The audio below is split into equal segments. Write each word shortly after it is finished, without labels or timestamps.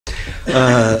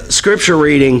Scripture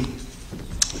reading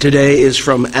today is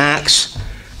from Acts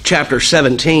chapter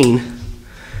 17.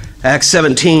 Acts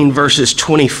 17 verses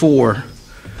 24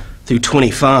 through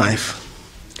 25.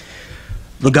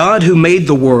 The God who made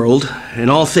the world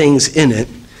and all things in it,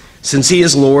 since he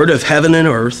is Lord of heaven and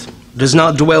earth, does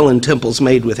not dwell in temples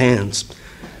made with hands,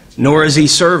 nor is he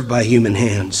served by human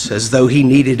hands, as though he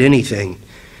needed anything,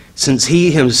 since he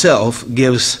himself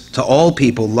gives to all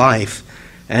people life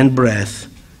and breath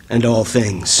and all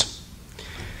things.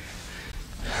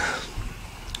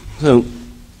 So,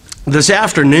 this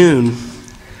afternoon,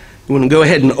 you want to go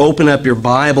ahead and open up your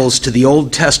Bibles to the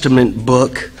Old Testament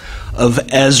book of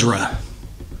Ezra.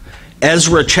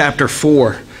 Ezra chapter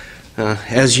 4.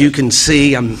 As you can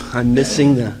see, I'm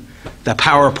missing the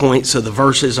PowerPoint, so the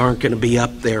verses aren't going to be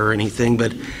up there or anything.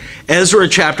 But Ezra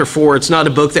chapter 4, it's not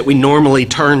a book that we normally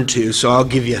turn to, so I'll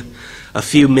give you a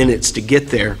few minutes to get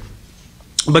there.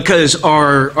 Because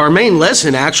our main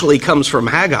lesson actually comes from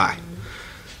Haggai,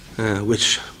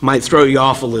 which might throw you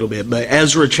off a little bit. But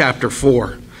Ezra chapter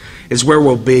 4 is where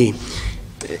we'll be.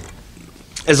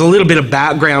 As a little bit of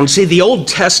background, see, the Old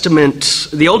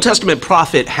Testament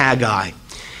prophet Haggai,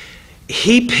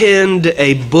 he penned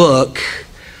a book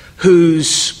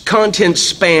whose content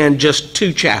spanned just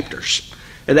 2 chapters.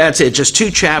 And that's it, just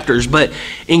 2 chapters. But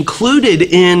included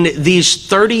in these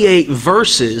 38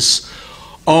 verses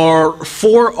are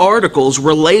 4 articles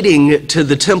relating to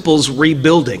the temple's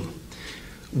rebuilding,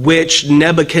 which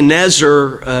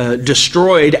Nebuchadnezzar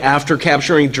destroyed after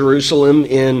capturing Jerusalem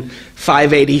in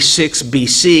 586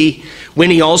 BC, when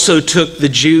he also took the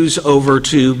Jews over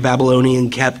to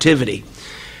Babylonian captivity.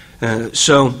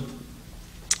 So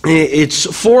it's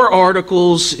 4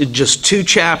 articles, just 2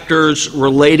 chapters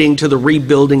relating to the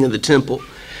rebuilding of the temple.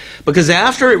 Because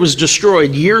after it was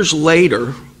destroyed, years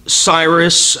later,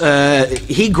 Cyrus,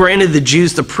 he granted the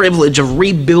Jews the privilege of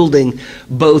rebuilding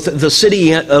both the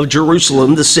city of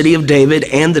Jerusalem, the city of David,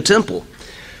 and the temple.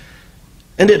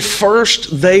 And at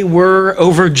first, they were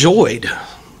overjoyed.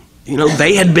 You know,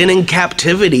 they had been in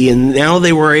captivity, and now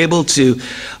they were able to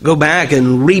go back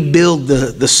and rebuild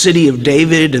the city of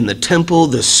David and the temple,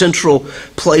 the central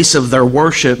place of their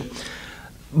worship.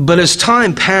 But as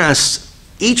time passed,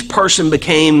 each person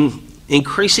became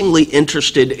increasingly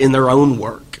interested in their own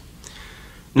work,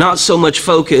 not so much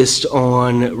focused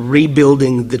on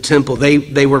rebuilding the temple.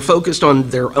 They were focused on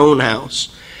their own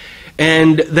house,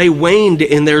 and they waned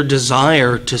in their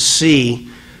desire to see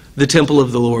the temple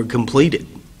of the Lord completed.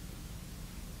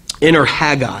 Enter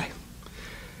Haggai.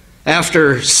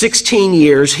 After 16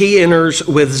 years, he enters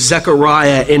with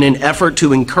Zechariah in an effort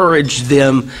to encourage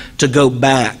them to go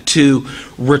back, to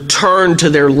return to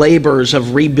their labors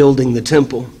of rebuilding the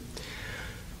temple.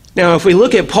 Now, if we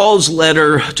look at Paul's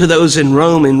letter to those in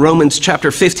Rome, in Romans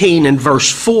chapter 15 and verse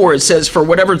 4, it says, "For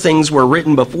whatever things were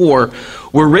written before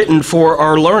were written for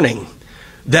our learning,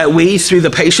 that we, through the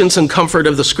patience and comfort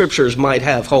of the Scriptures, might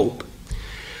have hope."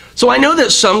 So I know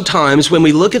that sometimes when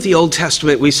we look at the Old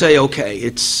Testament, we say, okay,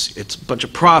 it's a bunch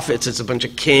of prophets, it's a bunch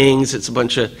of kings, it's a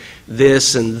bunch of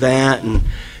this and that. And,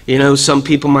 you know, some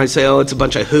people might say, oh, it's a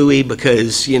bunch of hooey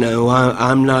because, you know,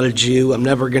 I'm not a Jew, I'm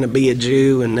never going to be a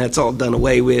Jew, and that's all done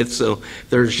away with, so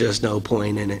there's just no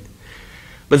point in it.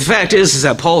 But the fact is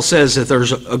that Paul says that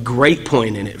there's a great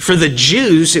point in it. For the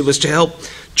Jews, it was to help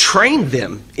train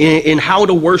them in how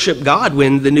to worship God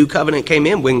when the new covenant came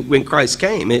in, when Christ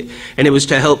came. And it was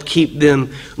to help keep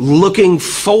them looking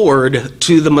forward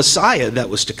to the Messiah that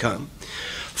was to come.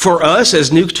 For us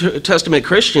as New Testament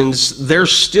Christians,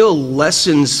 there's still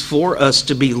lessons for us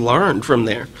to be learned from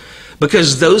there.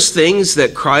 Because those things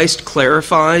that Christ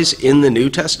clarifies in the New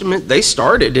Testament, they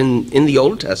started in the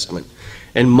Old Testament.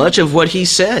 And much of what he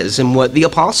says and what the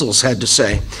apostles had to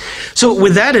say. So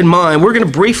with that in mind, we're going to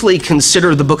briefly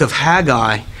consider the book of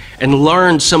Haggai and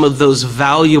learn some of those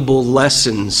valuable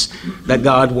lessons that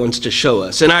God wants to show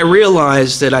us. And I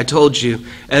realize that I told you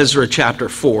Ezra chapter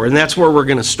 4, and that's where we're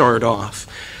going to start off.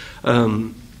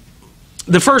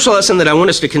 The first lesson that I want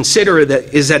us to consider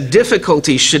is that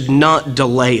difficulties should not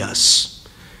delay us.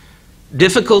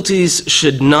 Difficulties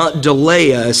should not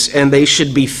delay us, and they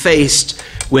should be faced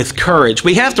with courage.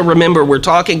 We have to remember we're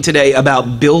talking today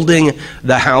about building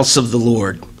the house of the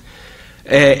Lord.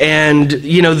 And,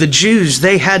 you know, the Jews,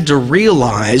 they had to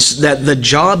realize that the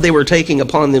job they were taking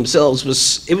upon themselves was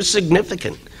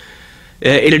significant.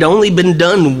 It had only been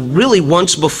done really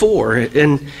once before.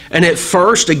 And at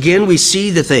first, again, we see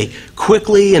that they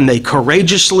quickly and they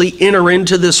courageously enter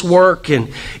into this work.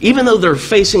 And even though they're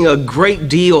facing a great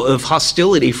deal of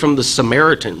hostility from the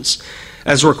Samaritans,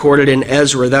 as recorded in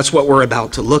Ezra, that's what we're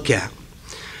about to look at.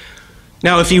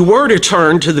 Now, if you were to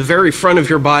turn to the very front of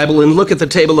your Bible and look at the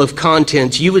table of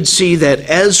contents, you would see that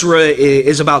Ezra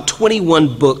is about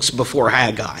 21 books before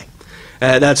Haggai.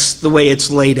 That's the way it's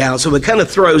laid out, so it kind of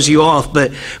throws you off,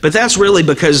 but that's really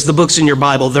because the books in your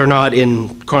Bible, they're not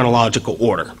in chronological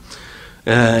order.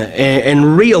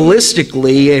 And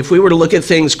realistically, if we were to look at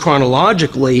things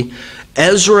chronologically,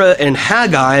 Ezra and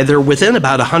Haggai, they're within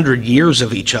about 100 years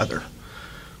of each other.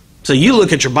 So you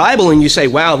look at your Bible and you say,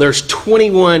 wow, there's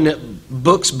 21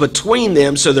 books between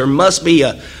them, so there must be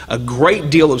a great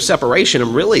deal of separation,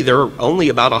 and really they're only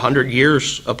about 100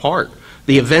 years apart.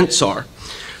 The events are.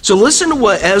 So listen to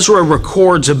what Ezra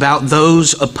records about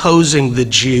those opposing the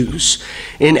Jews.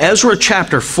 In Ezra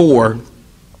chapter 4,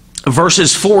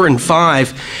 verses 4 and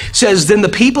 5 says, "Then the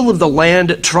people of the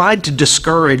land tried to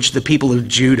discourage the people of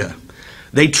Judah.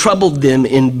 They troubled them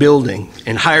in building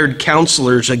and hired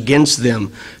counselors against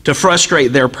them to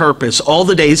frustrate their purpose all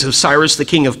the days of Cyrus the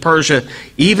king of Persia,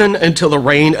 even until the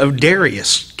reign of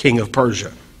Darius, king of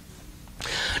Persia."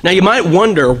 Now you might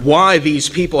wonder why these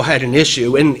people had an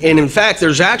issue, and in fact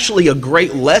there's actually a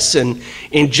great lesson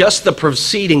in just the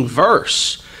preceding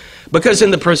verse. Because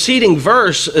in the preceding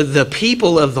verse, the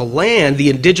people of the land, the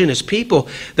indigenous people,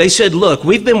 they said, look,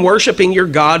 we've been worshiping your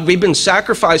God, we've been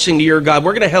sacrificing to your God,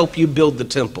 we're going to help you build the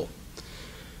temple.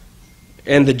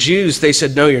 And the Jews, they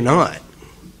said, no, you're not.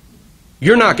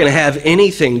 You're not going to have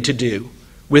anything to do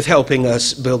with helping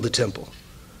us build the temple.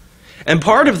 And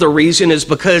part of the reason is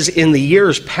because in the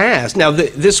years past, now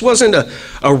this wasn't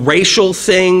a racial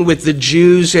thing with the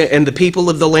Jews and the people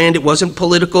of the land, it wasn't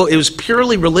political, it was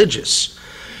purely religious.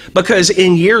 Because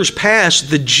in years past,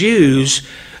 the Jews,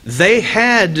 they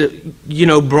had,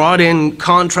 brought in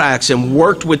contracts and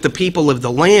worked with the people of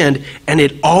the land, and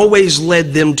it always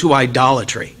led them to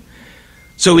idolatry.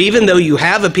 So even though you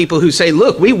have a people who say,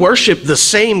 look, we worship the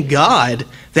same God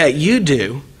that you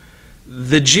do,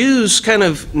 the Jews kind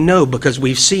of know because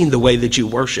we've seen the way that you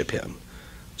worship him.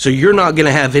 So you're not going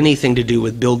to have anything to do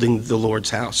with building the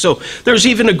Lord's house. So there's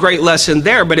even a great lesson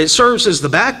there, but it serves as the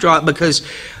backdrop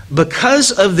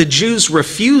because of the Jews'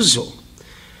 refusal,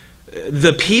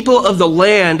 the people of the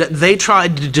land, they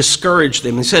tried to discourage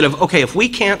them. Instead of, okay, if we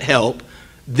can't help,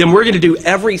 then we're going to do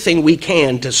everything we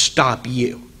can to stop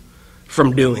you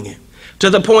from doing it.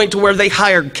 To the point to where they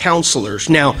hired counselors.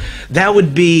 Now, that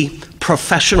would be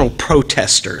professional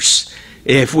protesters,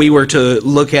 if we were to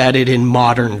look at it in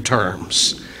modern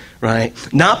terms. Right?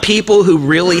 Not people who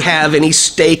really have any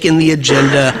stake in the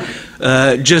agenda,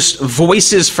 just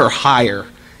voices for hire,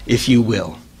 if you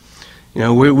will.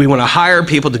 We want to hire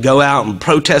people to go out and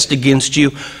protest against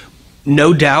you.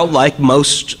 No doubt, like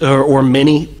most or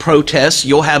many protests,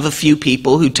 you'll have a few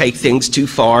people who take things too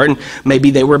far, and maybe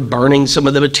they were burning some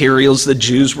of the materials the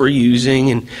Jews were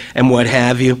using and what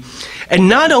have you. And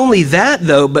not only that,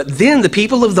 though, but then the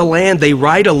people of the land, they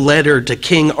write a letter to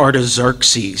King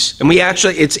Artaxerxes. And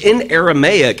it's in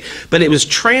Aramaic, but it was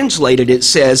translated, it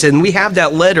says, and we have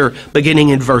that letter beginning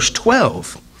in verse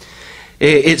 12.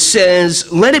 It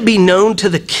says, "Let it be known to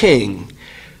the king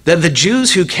that the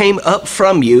Jews who came up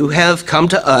from you have come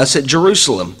to us at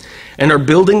Jerusalem and are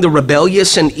building the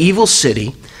rebellious and evil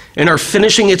city and are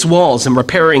finishing its walls and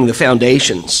repairing the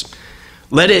foundations.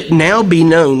 Let it now be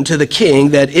known to the king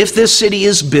that if this city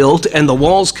is built and the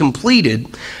walls completed,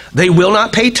 they will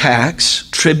not pay tax,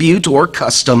 tribute, or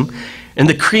custom, and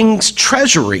the king's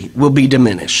treasury will be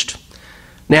diminished.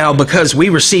 Now, because we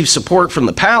receive support from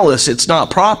the palace, it's not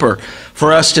proper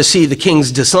for us to see the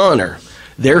king's dishonor.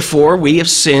 Therefore, we have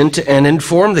sent and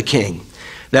informed the king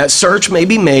that search may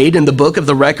be made in the book of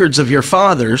the records of your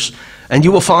fathers, and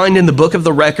you will find in the book of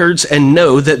the records and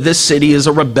know that this city is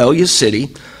a rebellious city,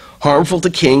 harmful to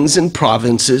kings and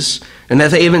provinces, and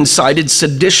that they have incited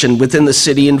sedition within the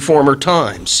city in former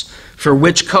times, for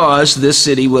which cause this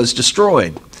city was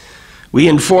destroyed. We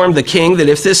informed the king that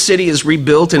if this city is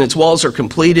rebuilt and its walls are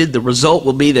completed, the result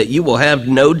will be that you will have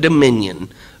no dominion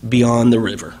beyond the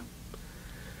river."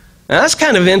 Now that's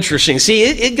kind of interesting. See,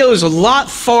 it goes a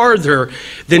lot farther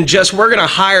than just we're going to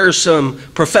hire some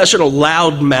professional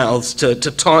loudmouths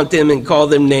to taunt them and call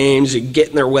them names and get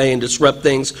in their way and disrupt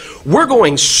things. We're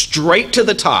going straight to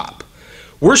the top.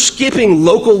 We're skipping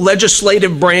local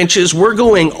legislative branches. We're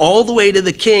going all the way to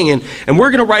the king, and we're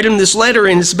going to write him this letter,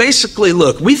 and it's basically,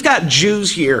 look, we've got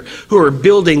Jews here who are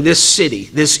building this city,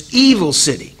 this evil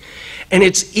city, and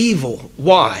it's evil.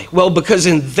 Why? Well, because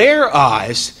in their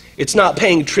eyes, it's not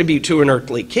paying tribute to an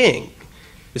earthly king.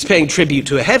 It's paying tribute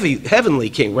to a heavenly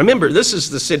king. Remember, this is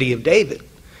the city of David.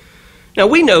 Now,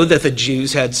 we know that the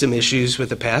Jews had some issues with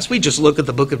the past. We just look at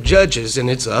the book of Judges, and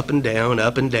it's up and down,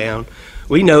 up and down.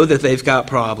 We know that they've got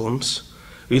problems.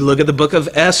 We look at the book of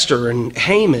Esther and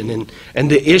Haman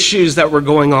and the issues that were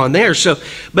going on there.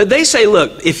 But they say,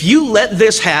 look, if you let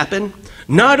this happen,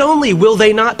 not only will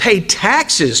they not pay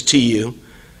taxes to you,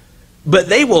 but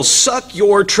they will suck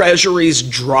your treasuries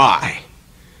dry.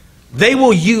 They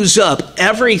will use up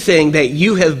everything that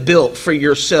you have built for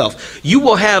yourself. You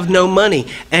will have no money.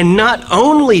 And not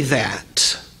only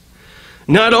that,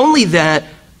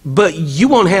 but you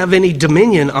won't have any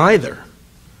dominion either.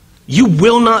 You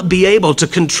will not be able to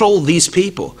control these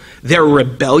people. They're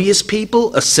rebellious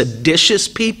people, a seditious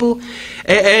people.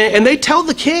 And they tell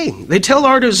the king, they tell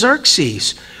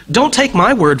Artaxerxes, don't take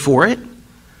my word for it.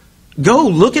 Go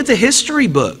look at the history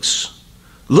books.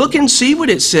 Look and see what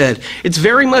it said. It's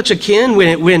very much akin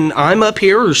when I'm up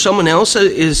here or someone else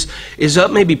is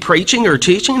up maybe preaching or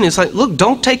teaching. And it's like, look,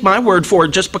 don't take my word for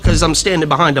it just because I'm standing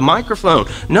behind a microphone.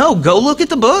 No, go look at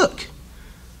the book.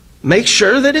 Make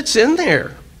sure that it's in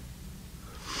there.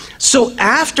 So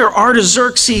after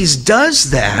Artaxerxes does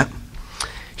that,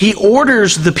 he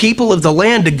orders the people of the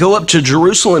land to go up to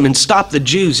Jerusalem and stop the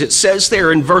Jews. It says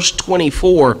there in verse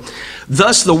 24,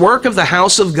 thus the work of the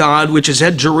house of God, which is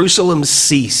at Jerusalem,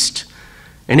 ceased,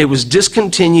 and it was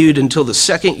discontinued until the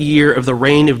 2nd year of the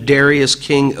reign of Darius,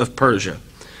 king of Persia.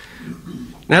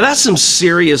 Now that's some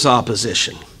serious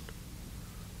opposition.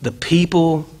 The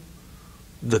people,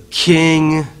 the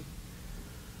king,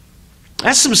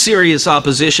 that's some serious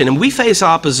opposition, and we face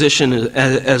opposition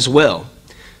as well.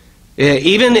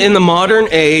 Even in the modern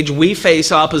age, we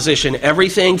face opposition.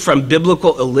 Everything from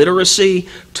biblical illiteracy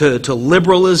to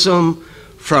liberalism,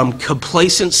 from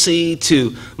complacency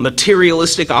to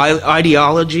materialistic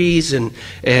ideologies and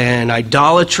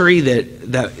idolatry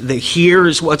that here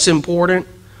is what's important.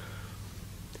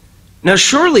 Now,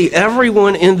 surely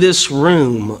everyone in this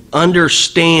room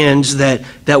understands that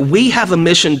we have a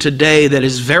mission today that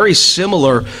is very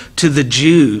similar to the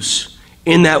Jews,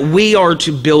 in that we are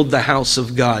to build the house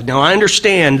of God. Now, I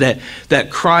understand that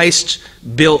Christ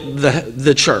built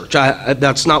the church.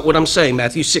 That's not what I'm saying.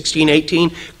 Matthew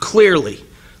 16:18, clearly,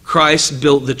 Christ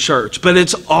built the church. But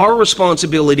it's our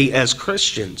responsibility as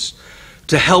Christians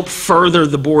to help further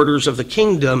the borders of the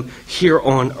kingdom here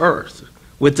on earth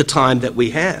with the time that we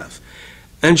have.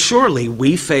 And surely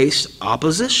we face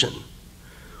opposition.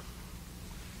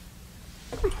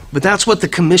 But that's what the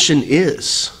commission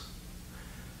is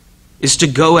to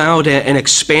go out and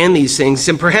expand these things.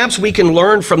 And perhaps we can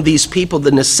learn from these people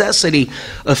the necessity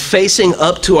of facing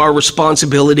up to our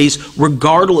responsibilities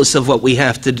regardless of what we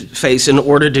have to face in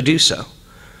order to do so.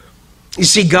 You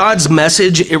see, God's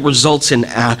message, it results in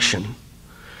action.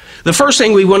 The first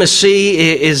thing we want to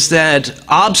see is that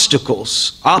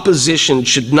opposition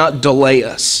should not delay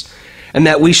us, and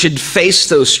that we should face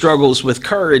those struggles with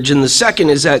courage. And the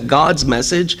second is that God's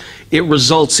message, it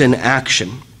results in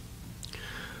action.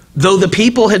 Though the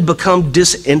people had become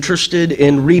disinterested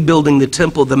in rebuilding the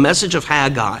temple, the message of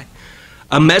Haggai,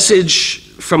 a message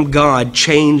from God,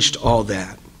 changed all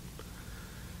that.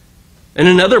 And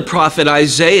another prophet,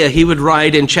 Isaiah, he would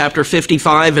write in chapter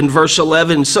 55 and verse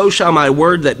 11, so shall my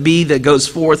word that be that goes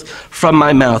forth from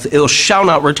my mouth. It shall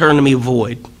not return to me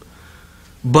void,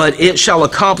 but it shall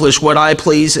accomplish what I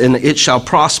please, and it shall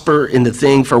prosper in the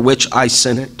thing for which I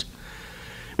sent it.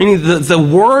 Meaning the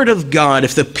word of God,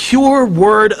 if the pure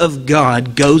word of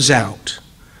God goes out,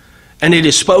 and it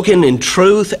is spoken in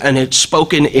truth, and it's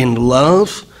spoken in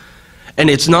love, and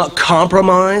it's not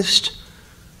compromised,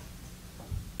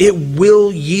 it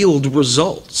will yield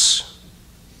results.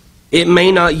 It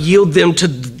may not yield them to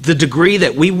the degree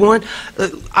that we want.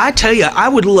 I tell you, I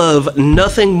would love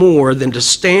nothing more than to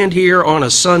stand here on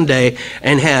a Sunday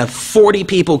and have 40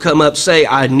 people come up say,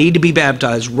 I need to be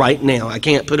baptized right now. I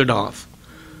can't put it off.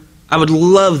 I would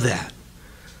love that.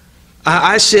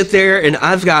 I sit there and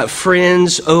I've got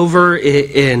friends over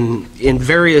in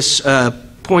various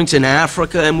points in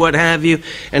Africa and what have you,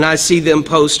 and I see them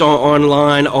post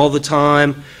online all the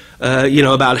time,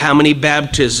 about how many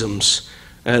baptisms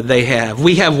they have.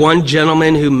 We have one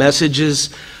gentleman who messages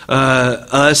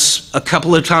us a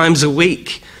couple of times a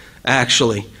week,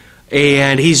 actually.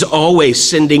 And he's always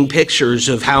sending pictures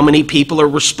of how many people are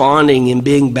responding and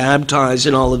being baptized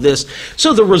and all of this.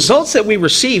 So the results that we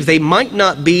receive, they might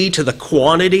not be to the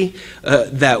quantity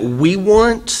that we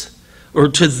want or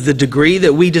to the degree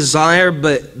that we desire,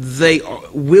 but they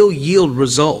will yield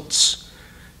results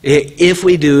if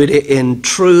we do it in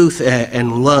truth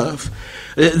and love.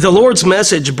 The Lord's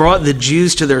message brought the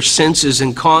Jews to their senses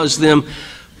and caused them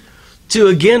to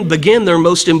again begin their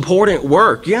most important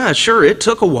work. Yeah, sure, it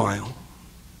took a while.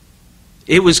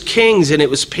 It was kings and it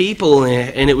was people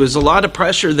and it was a lot of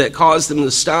pressure that caused them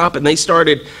to stop, and they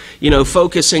started,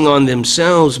 focusing on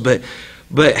themselves. But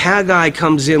But Haggai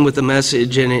comes in with a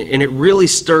message, and it really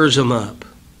stirs them up.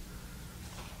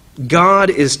 God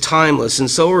is timeless, and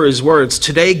so are his words.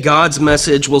 Today, God's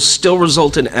message will still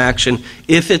result in action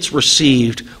if it's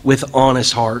received with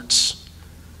honest hearts.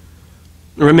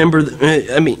 Y'all remember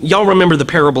the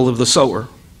parable of the sower,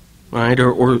 right?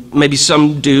 Or maybe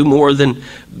some do more than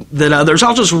others.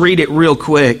 I'll just read it real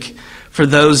quick for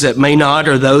those that may not,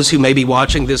 or those who may be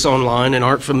watching this online and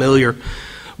aren't familiar.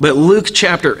 But Luke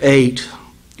chapter 8,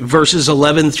 verses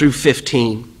 11 through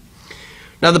 15.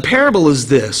 Now the parable is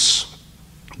this.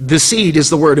 The seed is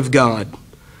the word of God.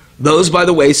 Those by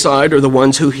the wayside are the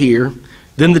ones who hear.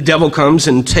 Then the devil comes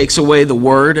and takes away the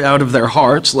word out of their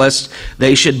hearts, lest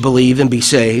they should believe and be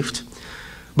saved.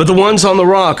 But the ones on the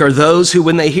rock are those who,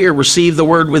 when they hear, receive the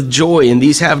word with joy, and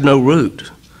these have no root,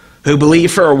 who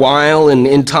believe for a while and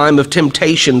in time of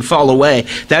temptation fall away.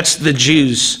 That's the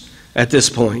Jews at this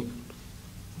point.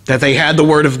 That they had the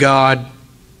word of God.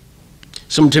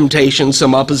 Some temptation,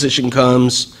 some opposition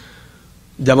comes.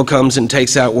 The devil comes and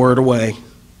takes that word away.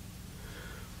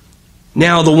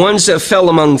 Now, the ones that fell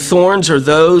among thorns are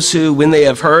those who, when they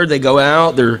have heard, they go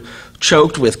out, they're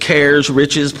choked with cares,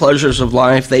 riches, pleasures of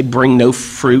life. They bring no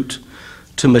fruit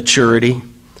to maturity.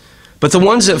 But the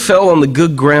ones that fell on the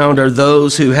good ground are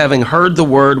those who, having heard the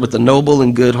word with a noble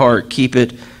and good heart, keep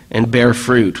it and bear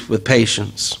fruit with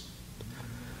patience.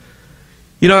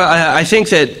 You know, I think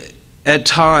that at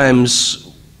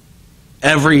times,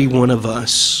 every one of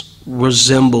us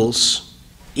resembles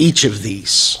each of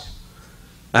these.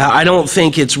 I don't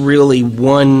think it's really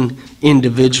one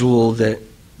individual that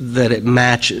it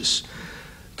matches.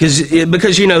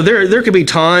 Because you know, there could be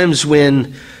times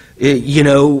when, you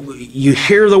know, you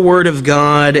hear the word of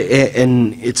God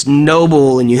and it's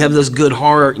noble and you have this good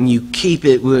heart and you keep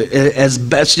it as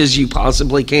best as you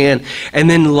possibly can. And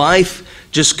then life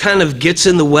just kind of gets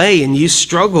in the way and you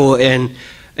struggle and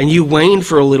you wane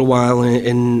for a little while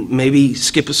and maybe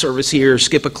skip a service here,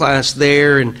 skip a class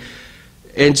there.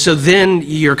 And so then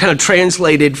you're kind of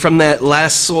translated from that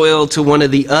last soil to one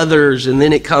of the others, and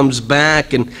then it comes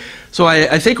back. And so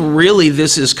I think really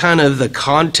this is kind of the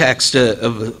context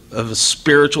of a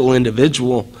spiritual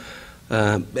individual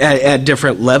at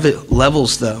different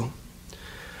levels, though.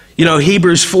 You know,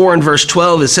 Hebrews 4 and verse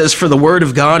 12, it says, "For the word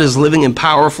of God is living and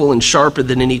powerful and sharper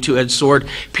than any two-edged sword,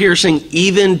 piercing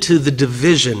even to the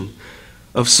division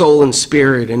of soul and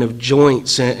spirit and of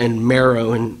joints and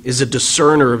marrow, and is a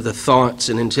discerner of the thoughts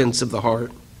and intents of the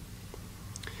heart."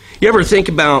 You ever think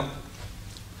about,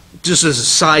 just as a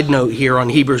side note here on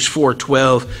Hebrews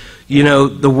 4:12, you know,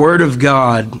 the word of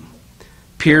God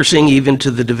piercing even to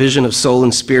the division of soul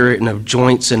and spirit and of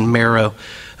joints and marrow.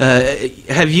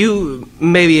 Have you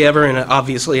maybe ever, and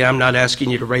obviously I'm not asking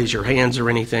you to raise your hands or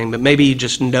anything, but maybe you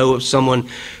just know of someone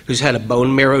who's had a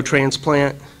bone marrow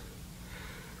transplant?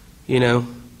 You know,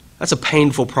 that's a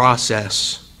painful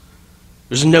process.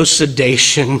 There's no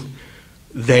sedation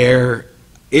there.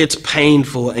 It's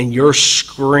painful and you're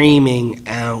screaming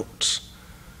out.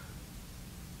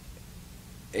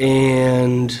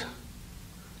 And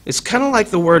it's kind of like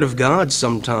the word of God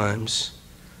sometimes.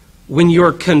 When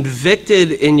you're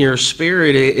convicted in your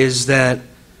spirit, is that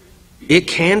it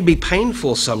can be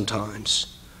painful sometimes.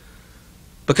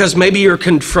 Because maybe you're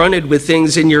confronted with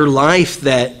things in your life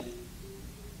that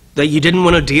you didn't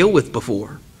want to deal with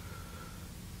before.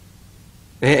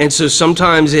 And so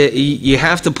sometimes you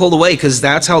have to pull away, because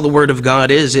that's how the word of God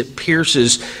is. It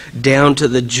pierces down to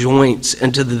the joints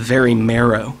and to the very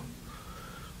marrow.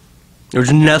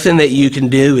 There's nothing that you can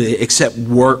do except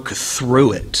work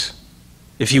through it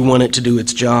if you want it to do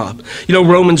its job. You know,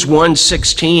 Romans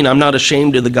 1:16, "I'm not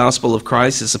ashamed of the gospel of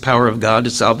Christ. It's the power of God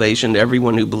to salvation to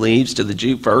everyone who believes, to the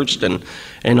Jew first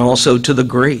and also to the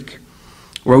Greek."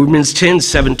 Romans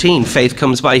 10:17, "Faith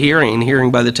comes by hearing, and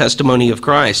hearing by the testimony of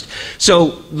Christ."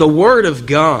 So the word of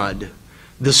God,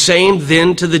 the same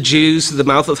then to the Jews, to the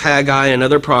mouth of Haggai and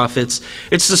other prophets,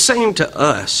 it's the same to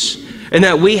us. And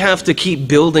that we have to keep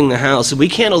building the house. And we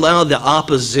can't allow the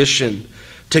opposition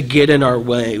to get in our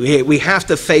way. We have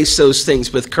to face those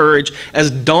things with courage, as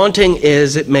daunting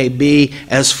as it may be,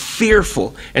 as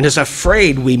fearful and as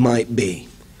afraid we might be.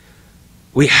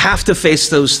 We have to face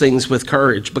those things with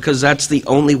courage, because that's the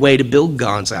only way to build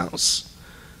God's house,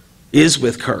 is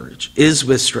with courage, is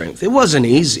with strength. It wasn't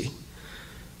easy.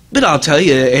 But I'll tell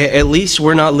you, at least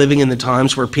we're not living in the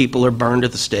times where people are burned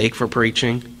at the stake for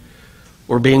preaching,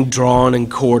 or being drawn and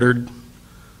quartered,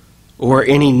 or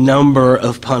any number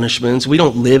of punishments. We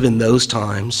don't live in those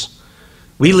times.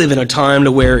 We live in a time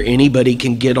to where anybody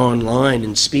can get online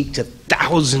and speak to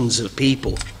thousands of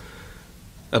people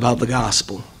about the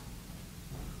gospel.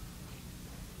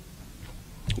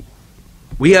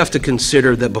 we have to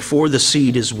consider that before the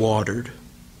seed is watered,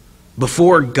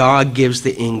 before God gives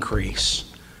the increase,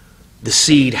 the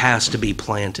seed has to be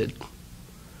planted.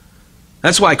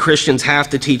 That's why Christians have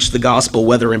to teach the gospel,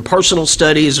 whether in personal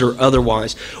studies or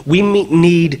otherwise. We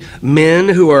need men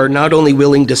who are not only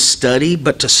willing to study,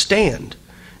 but to stand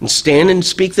and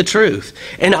speak the truth.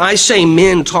 And I say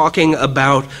men talking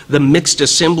about the mixed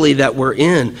assembly that we're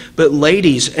in. But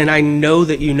ladies, and I know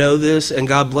that you know this, and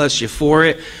God bless you for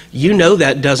it, you know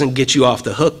that doesn't get you off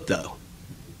the hook, though.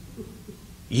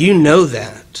 You know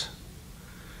that.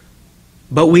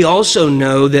 But we also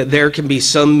know that there can be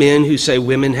some men who say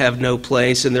women have no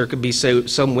place, and there can be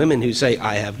some women who say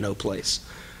I have no place.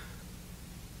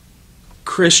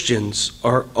 Christians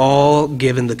are all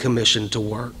given the commission to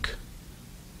work,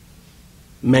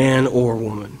 man or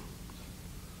woman.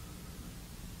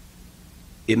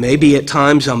 It may be at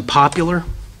times unpopular.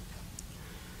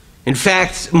 In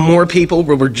fact, more people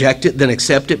will reject it than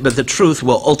accept it, but the truth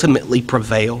will ultimately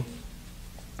prevail.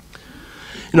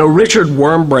 You know, Richard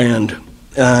Wurmbrand,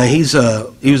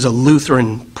 he was a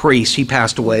Lutheran priest. He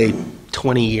passed away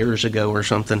 20 years ago or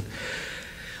something.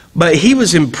 But he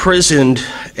was imprisoned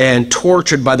and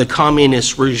tortured by the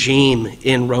communist regime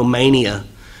in Romania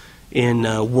in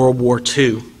World War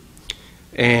II.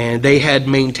 And they had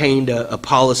maintained a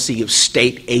policy of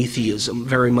state atheism,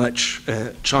 very much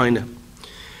China.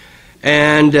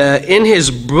 And in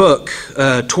his book,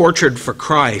 Tortured for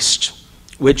Christ,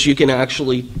 which you can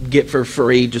actually get for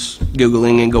free, just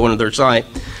Googling and going to their site,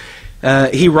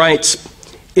 he writes,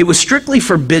 "It was strictly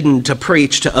forbidden to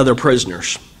preach to other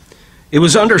prisoners. It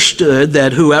was understood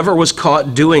that whoever was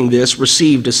caught doing this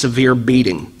received a severe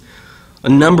beating. A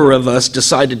number of us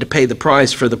decided to pay the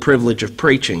price for the privilege of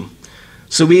preaching,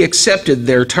 so we accepted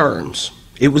their terms.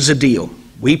 It was a deal.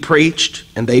 We preached,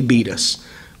 and they beat us.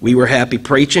 We were happy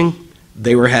preaching,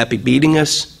 they were happy beating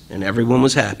us, and everyone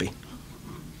was happy."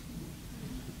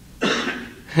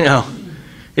 You know,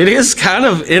 it is kind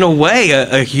of, in a way,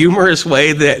 a humorous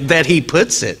way that he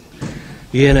puts it,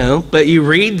 you know. But you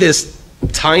read this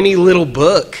tiny little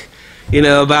book, you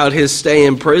know, about his stay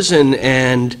in prison,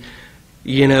 and,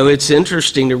 you know, it's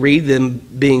interesting to read them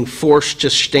being forced to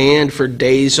stand for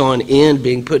days on end,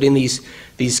 being put in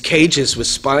these cages with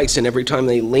spikes, and every time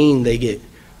they lean, they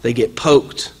get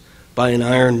poked by an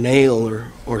iron nail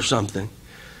or something.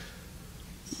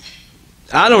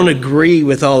 I don't agree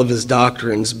with all of his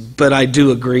doctrines, but I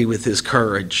do agree with his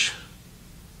courage.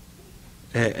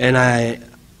 And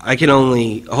I can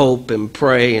only hope and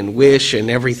pray and wish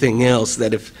and everything else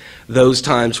that if those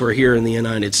times were here in the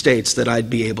United States, that I'd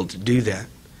be able to do that.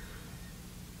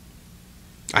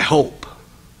 I hope.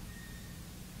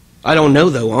 I don't know,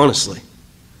 though, honestly.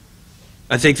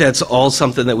 I think that's all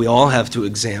something that we all have to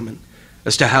examine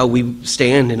as to how we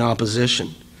stand in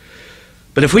opposition.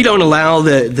 But if we don't allow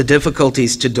the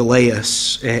difficulties to delay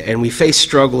us and we face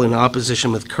struggle and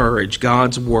opposition with courage,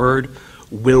 God's word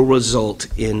will result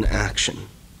in action,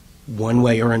 one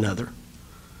way or another.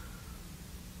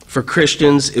 For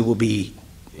Christians, it will be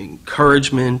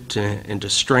encouragement and to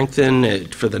strengthen.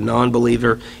 For the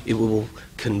non-believer, it will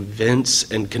convince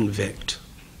and convict.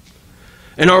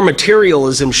 And our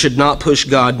materialism should not push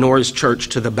God nor his church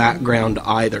to the background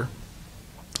either.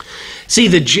 See,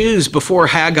 the Jews before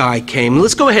Haggai came,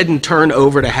 let's go ahead and turn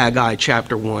over to Haggai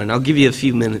chapter 1. I'll give you a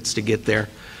few minutes to get there.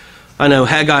 I know,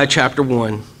 Haggai chapter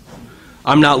 1.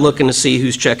 I'm not looking to see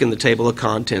who's checking the table of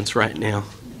contents right now.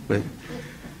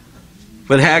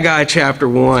 But Haggai chapter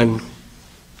 1.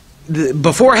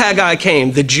 Before Haggai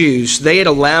came, the Jews, they had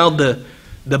allowed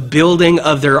the building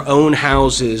of their own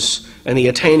houses and the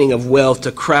attaining of wealth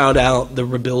to crowd out the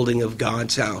rebuilding of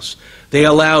God's house. They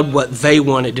allowed what they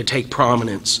wanted to take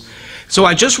prominence. So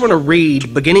I just want to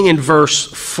read, beginning in verse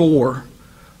 4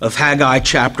 of Haggai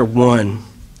chapter 1.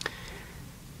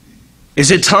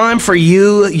 "Is it time for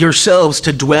you yourselves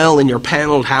to dwell in your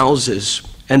paneled houses,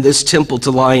 and this temple to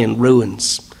lie in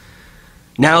ruins?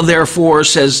 Now therefore,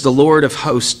 says the Lord of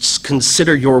hosts,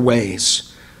 consider your ways.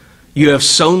 You have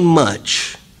sown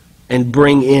much and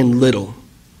bring in little.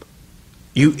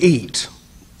 You eat,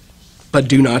 but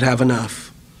do not have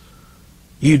enough.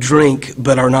 You drink,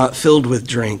 but are not filled with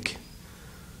drink.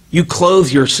 You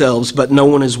clothe yourselves, but no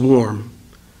one is warm.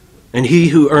 And he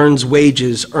who earns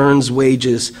wages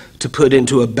to put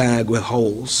into a bag with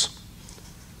holes."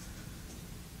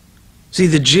 See,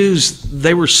 the Jews,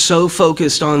 they were so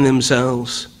focused on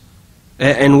themselves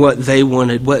and what they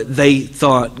wanted, what they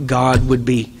thought God would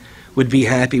be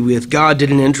happy with. God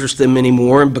didn't interest them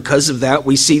anymore, and because of that,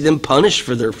 we see them punished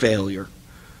for their failure.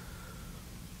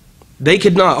 They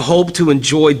could not hope to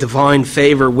enjoy divine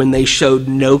favor when they showed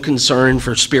no concern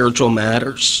for spiritual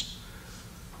matters.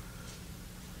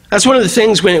 That's one of the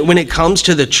things when it comes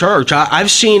to the church. I've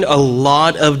seen a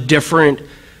lot of different,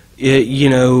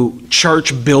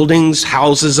 church buildings,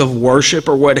 houses of worship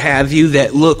or what have you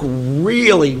that look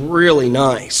really, really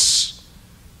nice.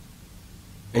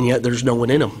 And yet there's no one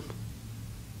in them.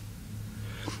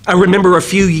 I remember a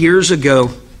few years ago,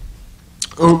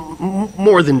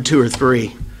 more than 2 or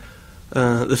 3,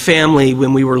 the family,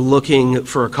 when we were looking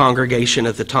for a congregation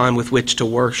at the time with which to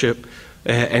worship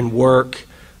and work,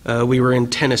 we were in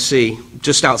Tennessee,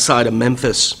 just outside of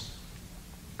Memphis.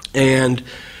 And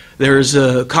there's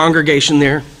a congregation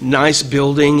there, nice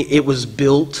building. It was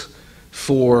built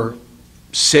for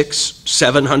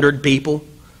 600-700 people.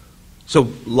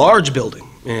 So large building,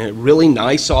 and really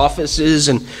nice offices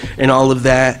and all of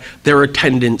that. Their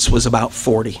attendance was about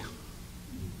 40.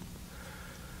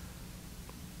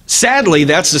 Sadly,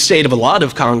 that's the state of a lot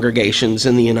of congregations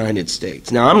in the United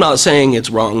States. Now, I'm not saying it's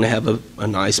wrong to have a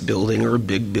nice building or a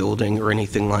big building or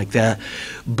anything like that,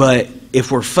 but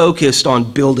if we're focused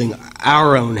on building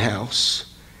our own house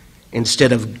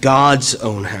instead of God's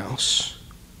own house,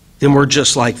 then we're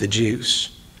just like the Jews.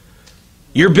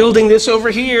 You're building this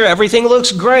over here, everything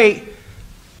looks great,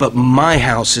 but my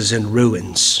house is in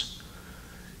ruins.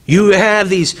 You have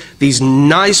these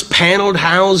nice paneled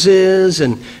houses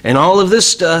and all of this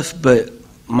stuff, but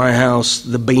my house,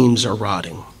 the beams are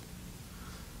rotting.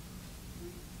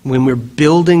 When we're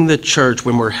building the church,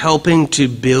 when we're helping to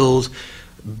build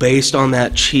based on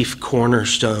that chief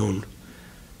cornerstone,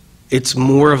 it's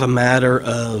more of a matter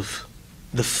of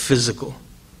the physical.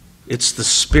 It's the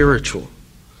spiritual.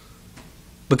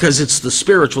 Because it's the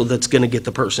spiritual that's going to get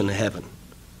the person to heaven,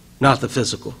 not the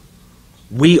physical.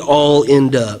 We all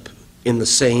end up in the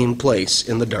same place,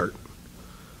 in the dirt.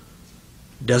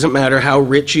 Doesn't matter how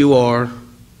rich you are.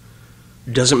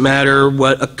 Doesn't matter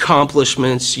what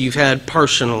accomplishments you've had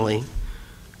personally.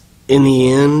 In the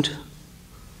end,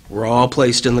 we're all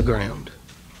placed in the ground.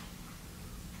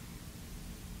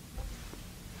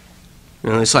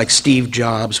 It's like Steve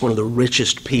Jobs, one of the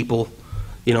richest people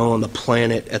on the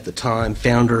planet at the time,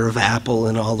 founder of Apple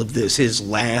and all of this. His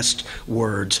last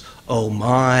words, "Oh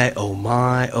my, oh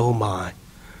my, oh my."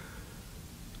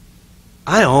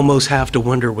 I almost have to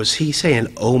wonder, was he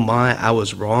saying, "Oh my, I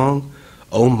was wrong.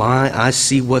 Oh my, I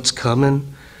see what's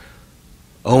coming.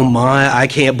 Oh my, I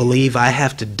can't believe I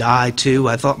have to die too.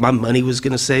 I thought my money was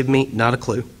going to save me." Not a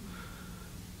clue.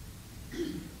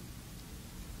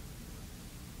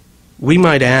 We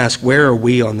might ask, where are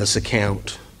we on this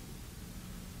account?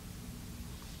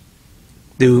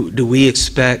 Do we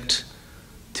expect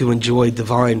to enjoy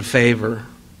divine favor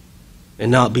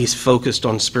and not be focused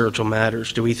on spiritual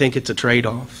matters? Do we think it's a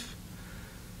trade-off?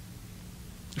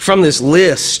 From this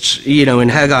list, in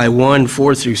Haggai 1,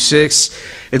 4 through 6,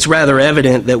 it's rather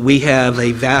evident that we have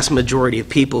a vast majority of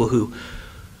people who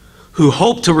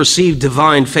hope to receive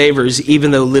divine favors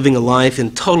even though living a life in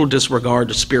total disregard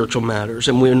to spiritual matters.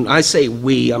 And when I say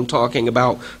we, I'm talking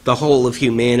about the whole of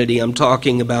humanity. I'm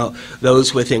talking about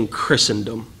those within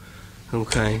Christendom.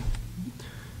 Okay?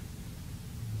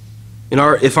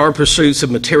 If our pursuits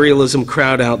of materialism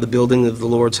crowd out the building of the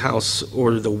Lord's house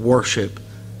or the worship,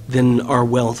 then our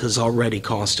wealth has already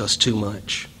cost us too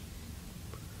much.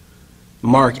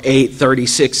 Mark 8,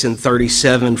 36 and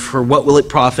 37, "For what will it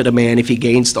profit a man if he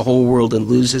gains the whole world and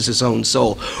loses his own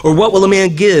soul? Or what will a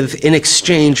man give in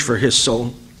exchange for his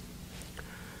soul?"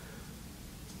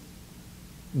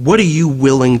 What are you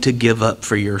willing to give up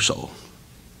for your soul?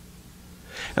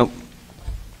 Now,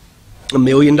 $1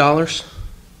 million?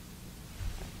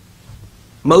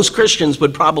 Most Christians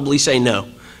would probably say no,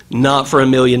 not for $1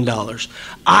 million.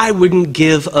 I wouldn't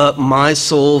give up my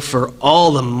soul for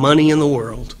all the money in the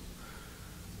world.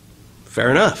 Fair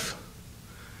enough.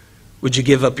 Would you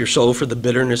give up your soul for the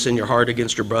bitterness in your heart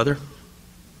against your brother?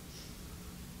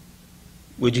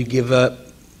 Would you give up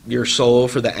your soul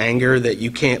for the anger that you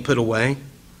can't put away?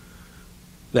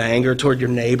 The anger toward your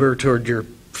neighbor, toward your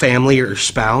family or your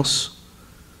spouse?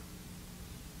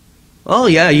 Oh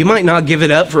yeah, you might not give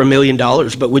it up for $1 million,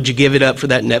 but would you give it up for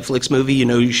that Netflix movie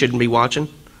you shouldn't be watching?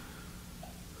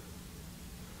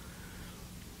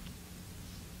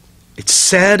 It's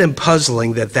sad and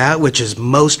puzzling that which is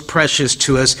most precious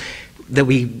to us, that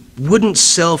we wouldn't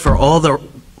sell for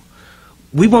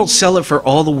we won't sell it for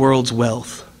all the world's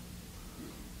wealth,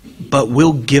 but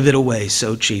we'll give it away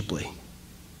so cheaply.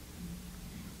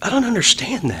 I don't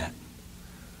understand that.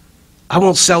 I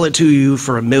won't sell it to you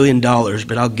for $1 million,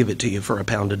 but I'll give it to you for a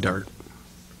pound of dirt.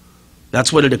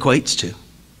 That's what it equates to.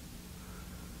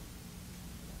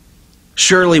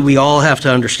 Surely we all have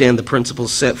to understand the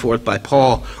principles set forth by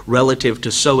Paul relative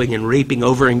to sowing and reaping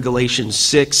over in Galatians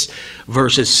 6,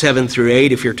 verses 7 through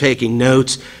 8. If you're taking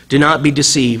notes, do not be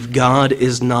deceived. God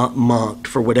is not mocked.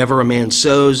 For whatever a man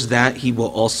sows, that he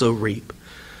will also reap.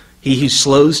 He who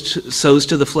sows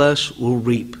to the flesh will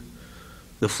reap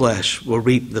the flesh, will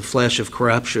reap the flesh of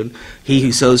corruption. He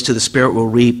who sows to the Spirit will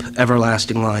reap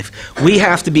everlasting life. We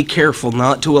have to be careful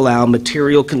not to allow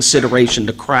material consideration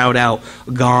to crowd out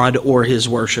God or his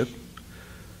worship.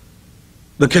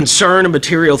 The concern of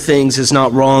material things is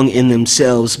not wrong in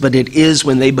themselves, but it is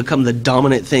when they become the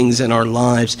dominant things in our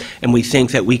lives and we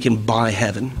think that we can buy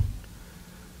heaven.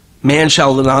 Man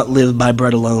shall not live by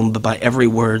bread alone, but by every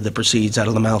word that proceeds out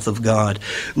of the mouth of God.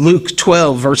 Luke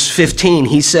 12, verse 15,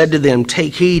 he said to them,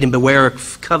 take heed and beware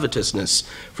of covetousness,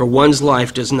 for one's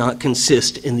life does not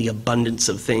consist in the abundance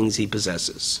of things he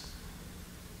possesses.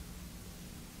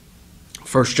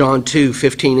 1 John 2,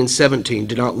 15 and 17,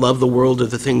 do not love the world or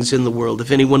the things in the world. If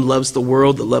anyone loves the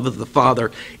world, the love of the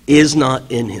Father is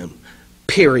not in him.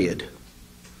 Period.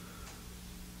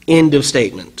 End of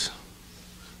statement.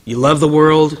 You love the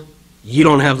world, you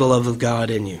don't have the love of God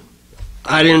in you.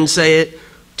 I didn't say it.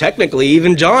 Technically,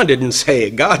 even John didn't say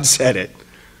it. God said it.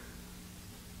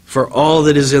 For all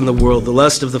that is in the world, the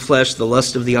lust of the flesh, the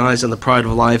lust of the eyes, and the pride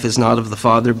of life is not of the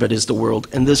Father, but is the world.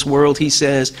 And this world, he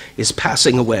says, is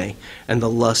passing away, and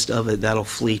the lust of it, that'll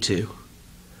flee too.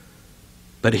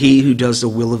 But he who does the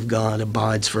will of God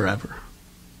abides forever.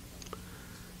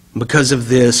 Because of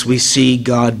this, we see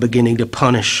God beginning to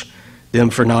punish them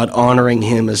for not honoring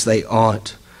him as they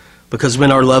ought. Because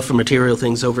when our love for material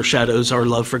things overshadows our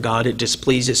love for God, it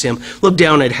displeases him. Look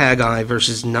down at Haggai,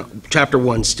 chapter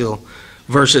 1 still,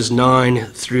 verses 9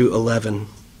 through 11.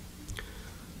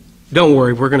 Don't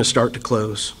worry, we're going to start to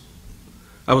close.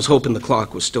 I was hoping the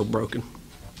clock was still broken.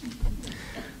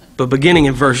 But beginning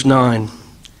in verse 9,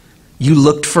 you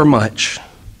looked for much,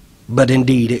 but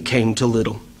indeed it came to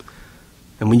little.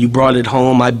 And when you brought it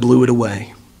home, I blew it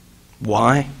away.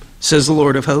 Why? Says the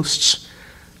Lord of hosts,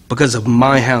 because of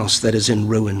my house that is in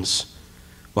ruins,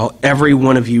 while every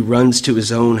one of you runs to his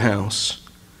own house.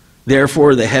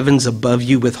 Therefore the heavens above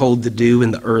you withhold the dew,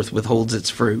 and the earth withholds its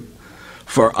fruit.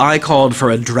 For I called for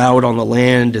a drought on the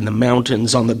land and the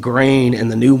mountains, on the grain and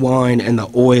the new wine and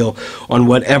the oil, on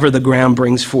whatever the ground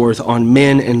brings forth, on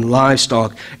men and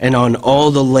livestock, and on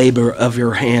all the labor of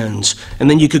your hands. And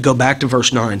then you could go back to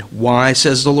verse 9. Why,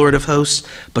 says the Lord of hosts?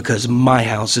 Because my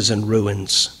house is in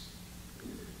ruins.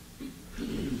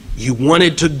 You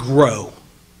wanted to grow,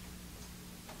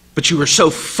 but you were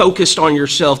so focused on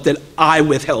yourself that I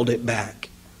withheld it back.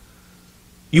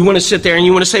 You want to sit there and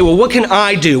you want to say, well, what can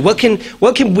I do? What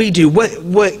can we do?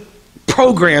 What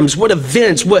programs, what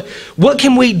events, what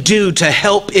can we do to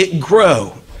help it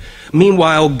grow?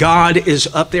 Meanwhile, God is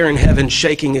up there in heaven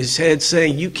shaking his head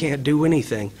saying, you can't do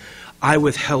anything. I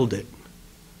withheld it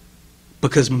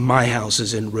because my house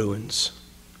is in ruins.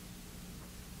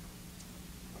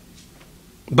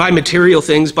 By material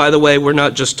things, by the way, we're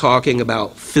not just talking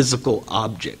about physical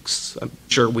objects. I'm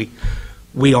sure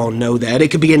we all know that.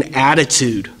 It could be an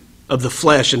attitude of the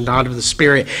flesh and not of the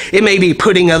Spirit. It may be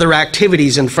putting other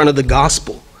activities in front of the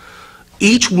gospel.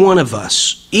 Each one of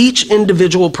us, each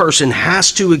individual person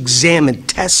has to examine,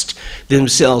 test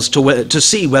themselves to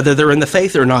see whether they're in the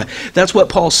faith or not. That's what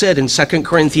Paul said in 2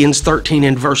 Corinthians 13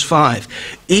 and verse 5.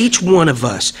 Each one of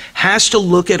us has to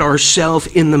look at ourselves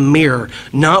in the mirror,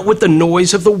 not with the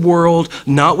noise of the world,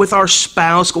 not with our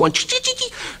spouse going,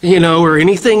 or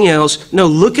anything else. No,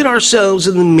 look at ourselves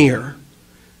in the mirror.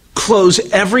 Close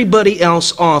everybody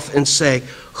else off and say,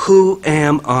 who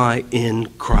am I in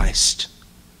Christ?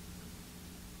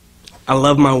 I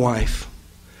love my wife,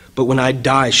 but when I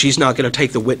die, she's not going to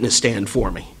take the witness stand for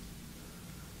me.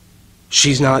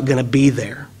 She's not going to be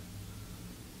there.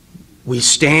 We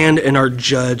stand and are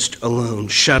judged alone.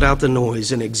 Shut out the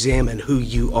noise and examine who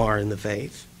you are in the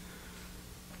faith.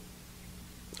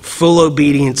 Full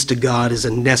obedience to God is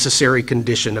a necessary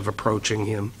condition of approaching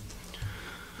him.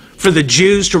 For the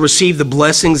Jews to receive the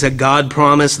blessings that God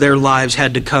promised, their lives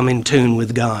had to come in tune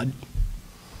with God.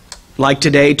 Like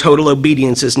today, total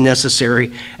obedience is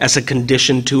necessary as a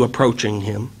condition to approaching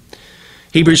him.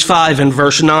 Hebrews 5 and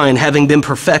verse 9, having been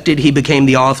perfected, he became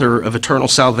the author of eternal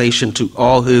salvation to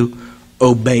all who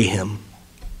obey him.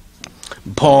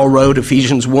 Paul wrote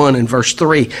Ephesians 1 and verse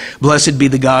 3, blessed be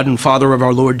the God and Father of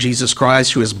our Lord Jesus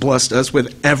Christ, who has blessed us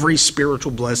with every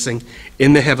spiritual blessing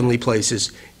in the heavenly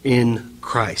places in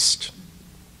Christ.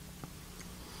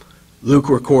 Luke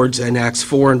records in Acts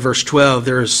 4 and verse 12,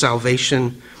 there is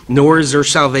salvation, nor is there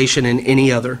salvation in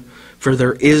any other, for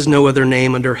there is no other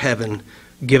name under heaven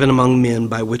given among men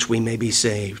by which we may be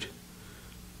saved.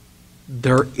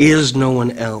 There is no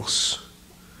one else.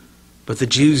 But the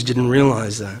Jews didn't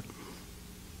realize that.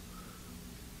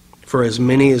 For as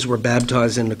many as were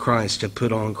baptized into Christ have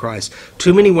put on Christ.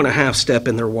 Too many want to half-step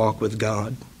in their walk with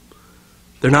God.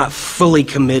 They're not fully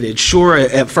committed. Sure,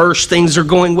 at first things are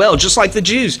going well, just like the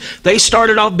Jews. They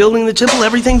started off building the temple,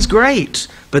 everything's great.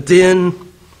 But then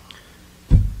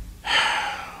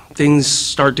things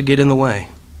start to get in the way.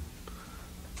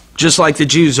 Just like the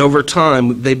Jews, over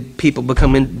time, people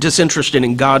become disinterested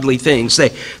in godly things.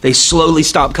 They slowly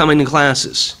stop coming to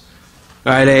classes.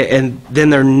 All right, and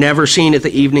then they're never seen at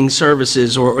the evening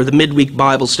services or the midweek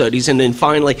Bible studies, and then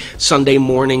finally Sunday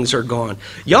mornings are gone.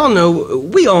 We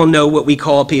all know what we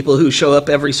call people who show up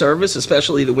every service,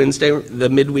 especially the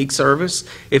midweek service,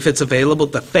 if it's available,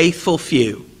 the faithful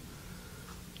few.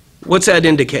 What's that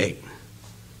indicate?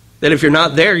 That if you're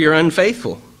not there, you're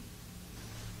unfaithful.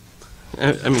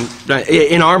 I mean,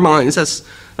 in our minds,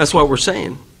 that's what we're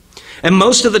saying. And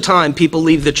most of the time, people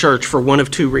leave the church for one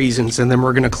of two reasons, and then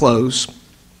we're going to close.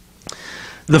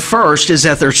 The first is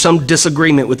that there's some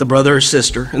disagreement with the brother or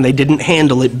sister, and they didn't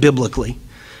handle it biblically,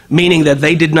 meaning that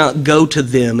they did not go to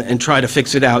them and try to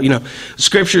fix it out. You know,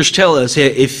 scriptures tell us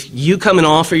if you come and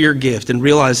offer your gift and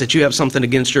realize that you have something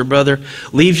against your brother,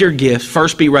 leave your gift,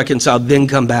 first be reconciled, then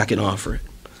come back and offer it.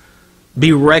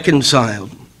 Be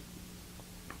reconciled.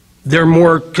 They're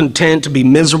more content to be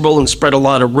miserable and spread a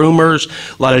lot of rumors,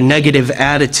 a lot of negative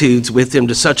attitudes with them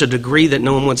to such a degree that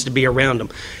no one wants to be around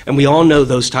them. And we all know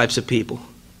those types of people.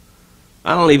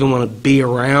 I don't even want to be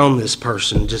around this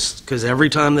person just because every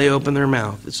time they open their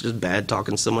mouth, it's just bad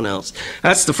talking to someone else.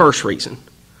 That's the first reason.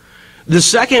 The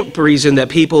second reason that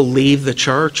people leave the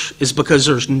church is because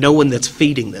there's no one that's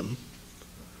feeding them.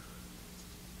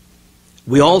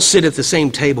 We all sit at the same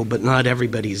table, but not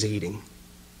everybody's eating.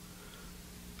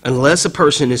 Unless a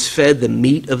person is fed the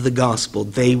meat of the gospel,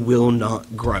 they will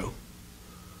not grow.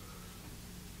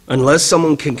 Unless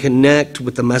someone can connect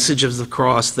with the message of the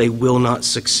cross, they will not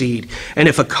succeed. And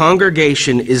if a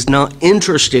congregation is not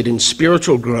interested in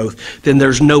spiritual growth, then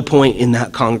there's no point in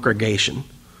that congregation.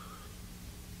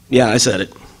 Yeah, I said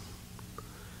it.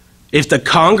 If the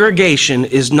congregation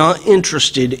is not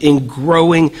interested in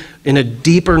growing in a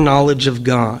deeper knowledge of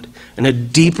God, and a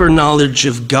deeper knowledge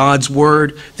of God's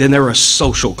Word, then they're a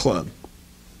social club.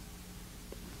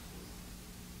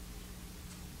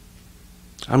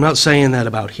 I'm not saying that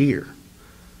about here,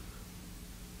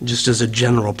 just as a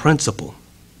general principle,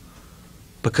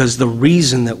 because the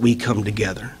reason that we come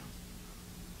together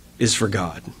is for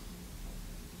God.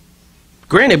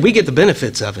 Granted, we get the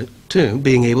benefits of it, too,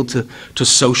 being able to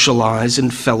socialize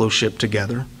and fellowship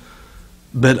together,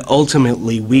 but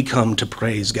ultimately we come to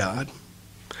praise God.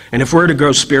 And if we're to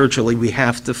grow spiritually, we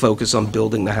have to focus on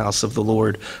building the house of the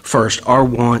Lord first. Our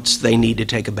wants, they need to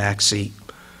take a back seat.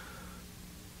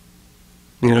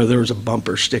 You know, there was a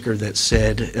bumper sticker that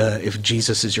said, if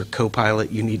Jesus is your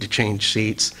co-pilot, you need to change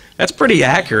seats. That's pretty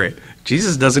accurate.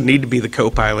 Jesus doesn't need to be the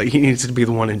co-pilot. He needs to be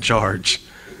the one in charge.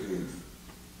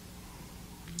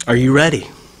 Are you ready?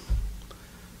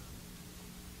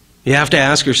 You have to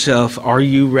ask yourself, are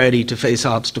you ready to face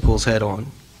obstacles head on?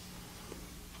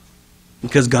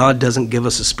 Because God doesn't give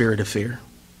us a spirit of fear,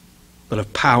 but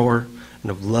of power and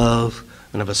of love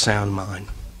and of a sound mind.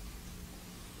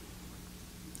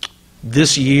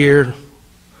 This year,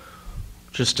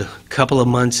 just a couple of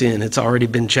months in, it's already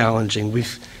been challenging.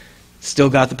 We've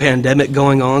still got the pandemic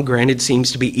going on. Granted, it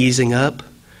seems to be easing up.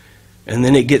 And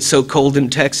then it gets so cold in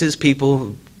Texas,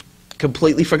 people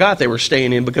completely forgot they were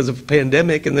staying in because of the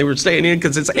pandemic, and they were staying in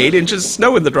because it's 8 inches of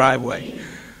snow in the driveway.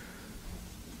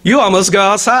 You almost go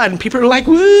outside and people are like,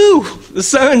 woo, the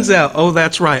sun's out. Oh,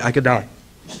 that's right, I could die.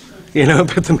 You know,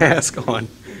 put the mask on.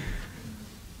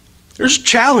 There's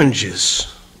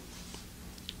challenges.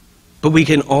 But we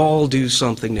can all do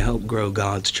something to help grow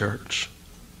God's church.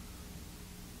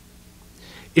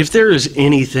 If there is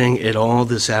anything at all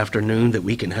this afternoon that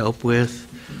we can help with,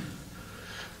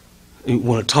 you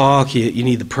want to talk, you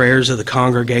need the prayers of the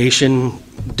congregation,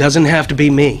 it doesn't have to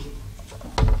be me.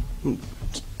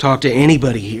 Talk to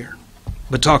anybody here,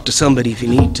 but talk to somebody if you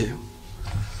need to.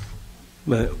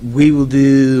 But we will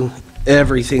do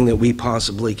everything that we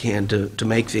possibly can to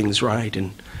make things right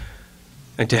and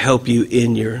to help you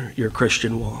in your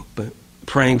Christian walk. But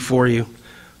praying for you,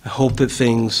 I hope that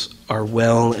things are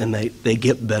well and they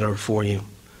get better for you.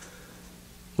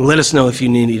 Let us know if you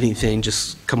need anything.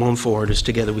 Just come on forward as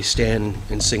together we stand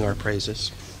and sing our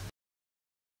praises.